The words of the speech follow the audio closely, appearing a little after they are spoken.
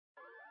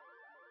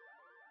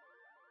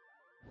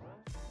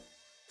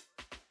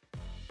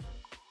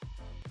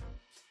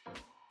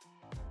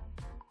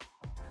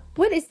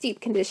What is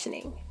deep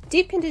conditioning?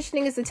 Deep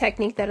conditioning is a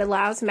technique that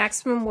allows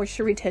maximum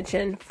moisture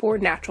retention for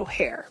natural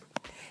hair.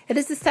 It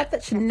is a step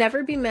that should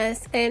never be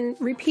missed and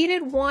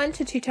repeated 1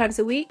 to 2 times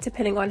a week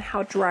depending on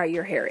how dry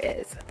your hair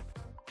is.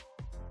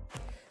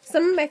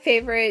 Some of my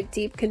favorite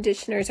deep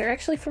conditioners are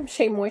actually from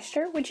Shea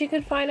Moisture, which you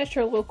can find at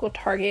your local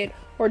Target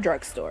or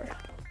drugstore.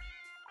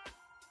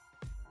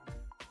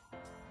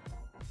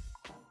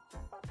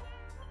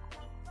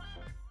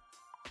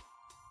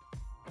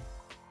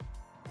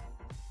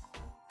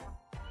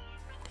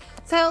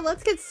 So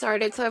let's get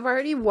started. So I've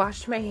already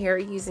washed my hair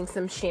using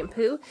some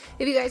shampoo.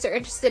 If you guys are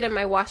interested in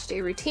my wash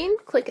day routine,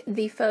 click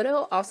the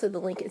photo. Also, the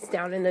link is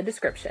down in the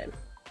description.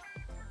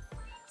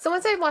 So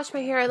once I've washed my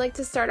hair, I like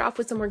to start off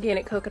with some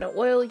organic coconut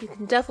oil. You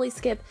can definitely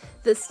skip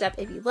this step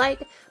if you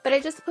like, but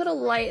I just put a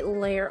light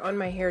layer on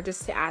my hair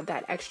just to add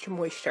that extra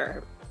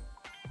moisture.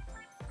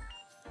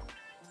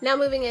 Now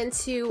moving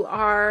into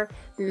our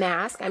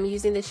mask, I'm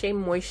using the Shea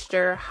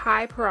Moisture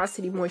High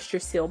Porosity Moisture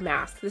Seal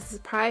Mask. This is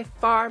by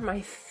far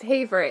my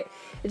favorite.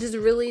 It just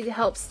really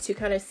helps to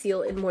kind of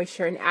seal in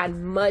moisture and add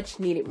much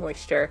needed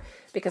moisture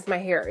because my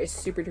hair is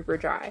super duper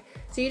dry.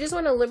 So you just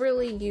want to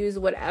liberally use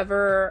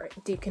whatever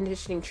deep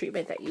conditioning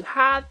treatment that you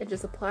have and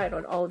just apply it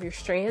on all of your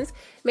strands,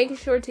 making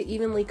sure to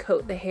evenly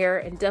coat the hair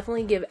and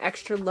definitely give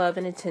extra love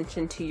and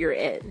attention to your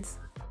ends.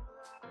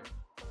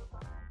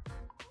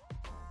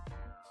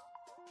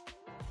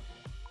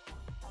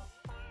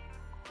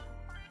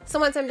 So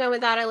once I'm done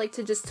with that, I like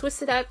to just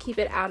twist it up, keep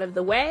it out of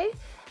the way,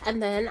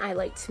 and then I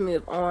like to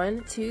move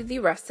on to the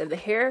rest of the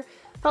hair,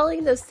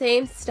 following those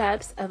same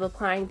steps of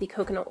applying the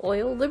coconut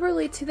oil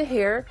liberally to the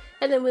hair,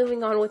 and then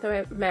moving on with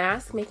my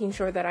mask, making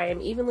sure that I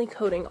am evenly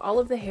coating all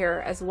of the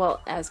hair as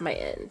well as my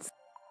ends.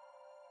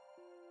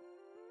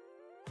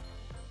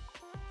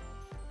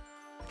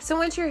 So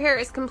once your hair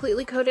is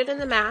completely coated in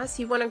the mask,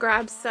 you want to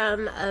grab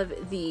some of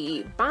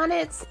the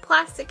bonnets,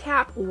 plastic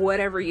cap,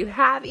 whatever you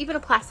have, even a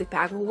plastic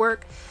bag will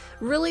work,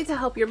 really to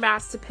help your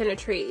mask to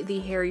penetrate the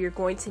hair you're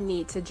going to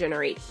need to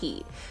generate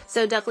heat.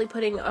 So definitely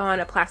putting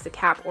on a plastic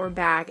cap or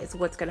bag is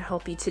what's going to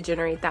help you to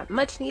generate that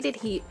much needed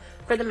heat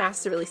for the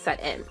mask to really set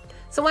in.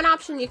 So one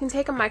option, you can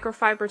take a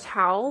microfiber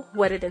towel,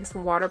 wet it in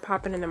some water,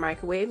 pop it in the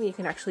microwave, and you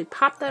can actually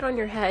pop that on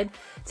your head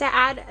to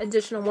add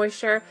additional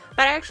moisture.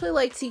 But I actually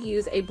like to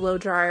use a blow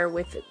dryer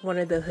with one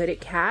of the hooded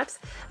caps.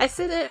 I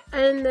sit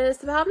in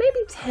this about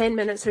maybe 10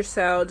 minutes or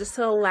so just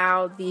to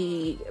allow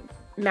the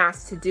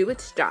mask to do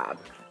its job.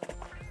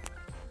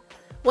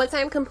 Once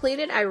I'm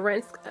completed, I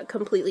rinse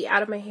completely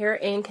out of my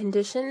hair and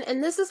condition,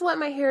 and this is what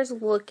my hair is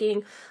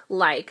looking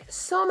like.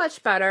 So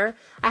much better.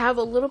 I have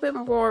a little bit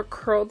more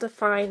curl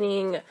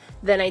defining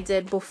than I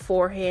did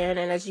beforehand,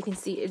 and as you can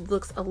see, it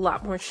looks a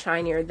lot more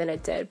shinier than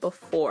it did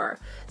before.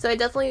 So I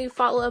definitely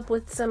follow up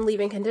with some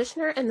leave-in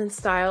conditioner and then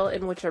style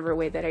in whichever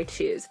way that I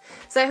choose.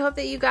 So I hope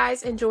that you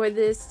guys enjoyed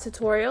this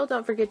tutorial.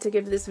 Don't forget to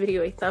give this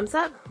video a thumbs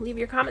up, leave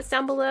your comments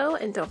down below,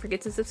 and don't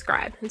forget to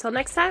subscribe. Until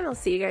next time, I'll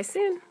see you guys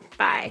soon.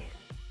 Bye.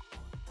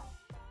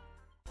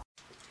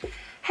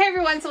 Hey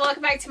everyone, so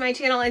welcome back to my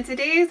channel, and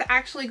today is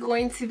actually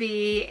going to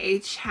be a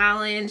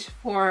challenge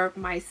for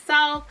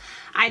myself.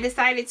 I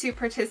decided to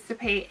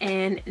participate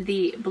in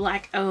the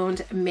Black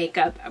owned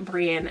makeup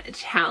brand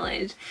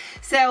challenge.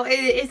 So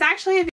it's actually a